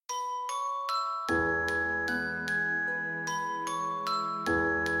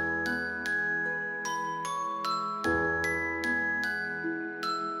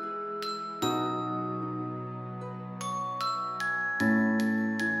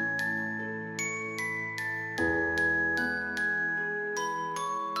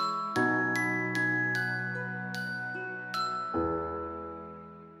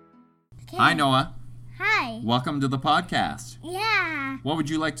Hi, Noah. Hi. Welcome to the podcast. Yeah. What would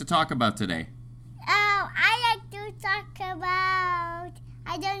you like to talk about today? I like to talk about...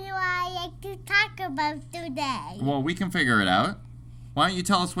 I don't know what I like to talk about today. Well, we can figure it out. Why don't you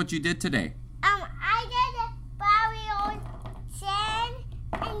tell us what you did today? I did a burial sand,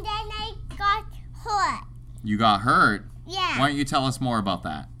 and then I got hurt. You got hurt? Yeah. Why don't you tell us more about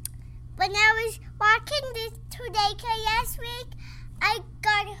that? When I was walking this today, 'cause last week, I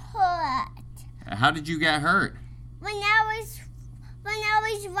got hurt. How did you get hurt? When I was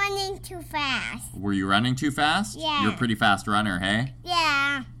running too fast. Were you running too fast? Yeah. You're a pretty fast runner, hey?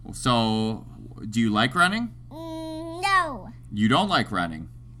 Yeah. So, do you like running? No. You don't like running.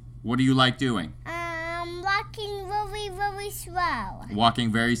 What do you like doing? Walking really, really slow.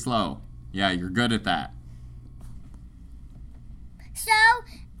 Walking very slow. Yeah, you're good at that. So,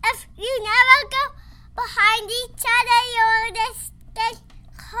 if you never go behind each other, you'll just get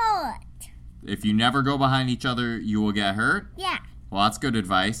hurt. If you never go behind each other, you will get hurt? Yeah. Well, that's good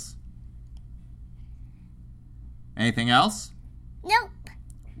advice. Anything else? Nope.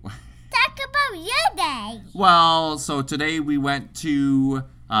 Talk about your day. Well, so today we went to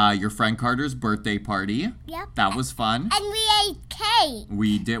your friend Carter's birthday party. Yep. That was fun. And we ate cake.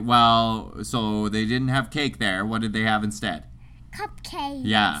 We did, well, so they didn't have cake there. What did they have instead? Cupcakes.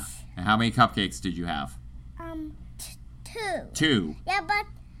 Yeah. And how many cupcakes did you have? Two. 2. Yeah, but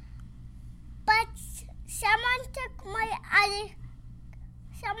someone took my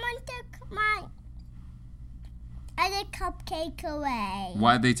other cupcake away.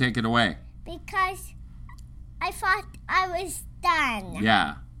 Why'd they take it away? Because I thought I was done.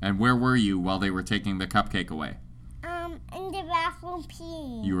 Yeah. And where were you while they were taking the cupcake away? In the bathroom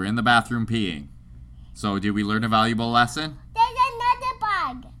peeing. You were in the bathroom peeing. So did we learn a valuable lesson? There's another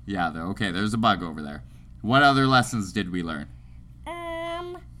bug. Yeah, okay, there's a bug over there. What other lessons did we learn?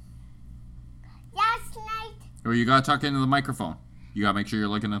 Last night. Or you gotta talk into the microphone. You gotta make sure you're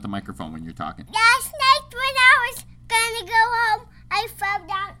looking at the microphone when you're talking. Last night when I was gonna go home, I fell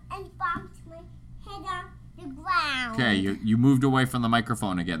down and bumped my head on the ground. Okay, you moved away from the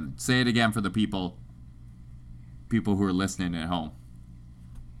microphone again. Say it again for the people who are listening at home.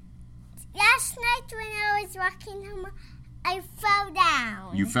 Last night when I was walking home, I fell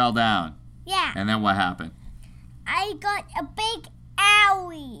down. You fell down. Yeah. And then what happened? I got a big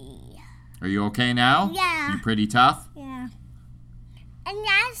owie. Are you okay now? Yeah. You pretty tough? Yeah. And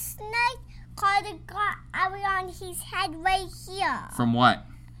last night, Carter got owie on his head right here. From what?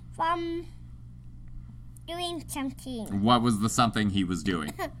 From doing something. What was the something he was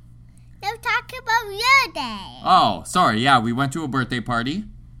doing? Now talk about your day. Oh, sorry. Yeah, we went to a birthday party.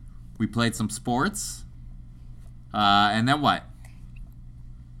 We played some sports. And then what?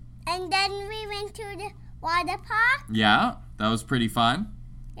 And then we went to the water park. Yeah, that was pretty fun.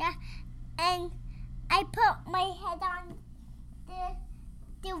 Yeah. And I put my head on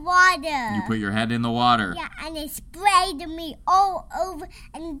the water. You put your head in the water. Yeah, and it sprayed me all over.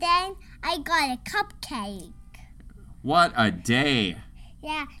 And then I got a cupcake. What a day.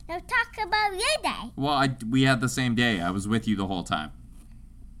 Yeah. Now talk about your day. Well, we had the same day. I was with you the whole time.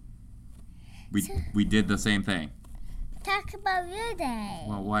 We did the same thing. Talk about your day.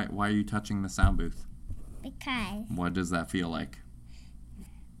 Well, why are you touching the sound booth? Because What does that feel like?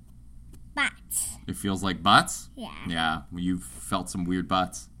 butts. It feels like butts? Yeah. Yeah, you've felt some weird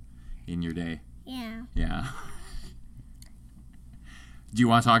butts in your day. Yeah. Yeah. Do you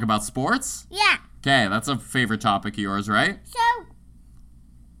want to talk about sports? Yeah. Okay, that's a favorite topic of yours, right? So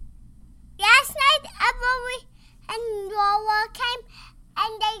last night, Emily and Lola came,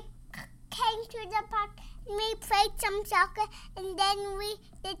 and they came to the park. And we played some soccer, and then we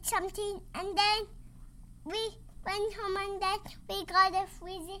did something, and then we went home, and then we got a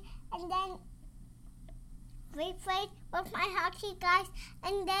freezer, and then we played with my hockey guys,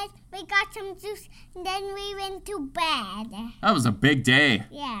 and then we got some juice, and then we went to bed. That was a big day.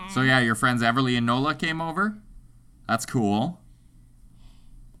 Yeah. So yeah, your friends Everly and Nola came over? That's cool.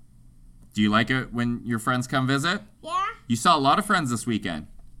 Do you like it when your friends come visit? Yeah. You saw a lot of friends this weekend.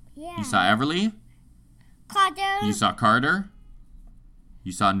 Yeah. You saw Everly. Carter. You saw Carter.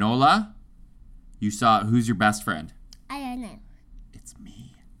 You saw Nola. You saw, who's your best friend? I don't know. It's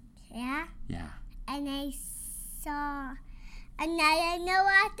me. Yeah. Yeah. And I saw another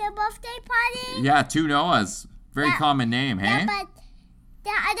Noah at the birthday party. Yeah, 2 Noahs. Very Yeah. common name, hey? Yeah, but the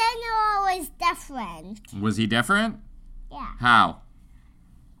other Noah was different. Was he different? Yeah. How?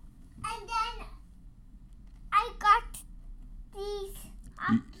 And then I got these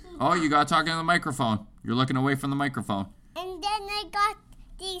hockey Oh, you got talking to the microphone. You're looking away from the microphone. And then I got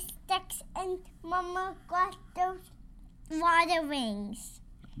these sticks, and Mama got those water rings.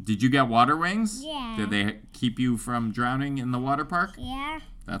 Did you get water wings? Yeah. Did they keep you from drowning in the water park? Yeah.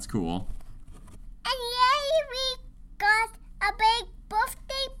 That's cool. And yay, we got a big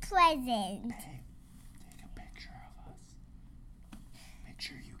birthday present. Babe, take a picture of us. Make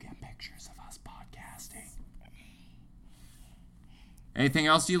sure you get pictures of us podcasting. Anything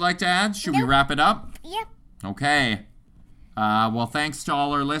else you'd like to add? Should we wrap it up? Yep. Okay. Well, thanks to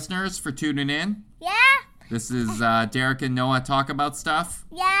all our listeners for tuning in. Yeah. This is Derek and Noah Talk About Stuff.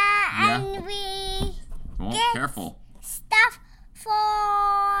 Yeah, and we Oh, get careful. stuff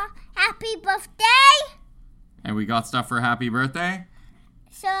for happy birthday. And we got stuff for happy birthday.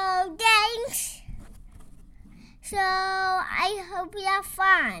 So thanks. So I hope you have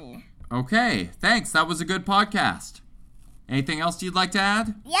fun. Okay, thanks. That was a good podcast. Anything else you'd like to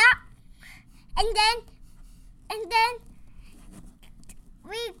add? Yeah. And then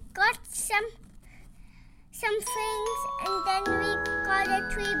we got some things, and then we got a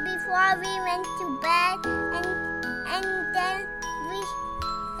tree before we went to bed,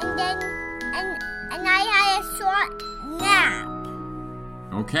 and I had a short nap.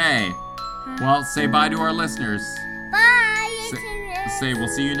 Okay. Well, say bye to our listeners. Bye, listeners. Say we'll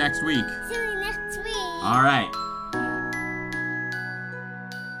see you next week. See you next week. All right.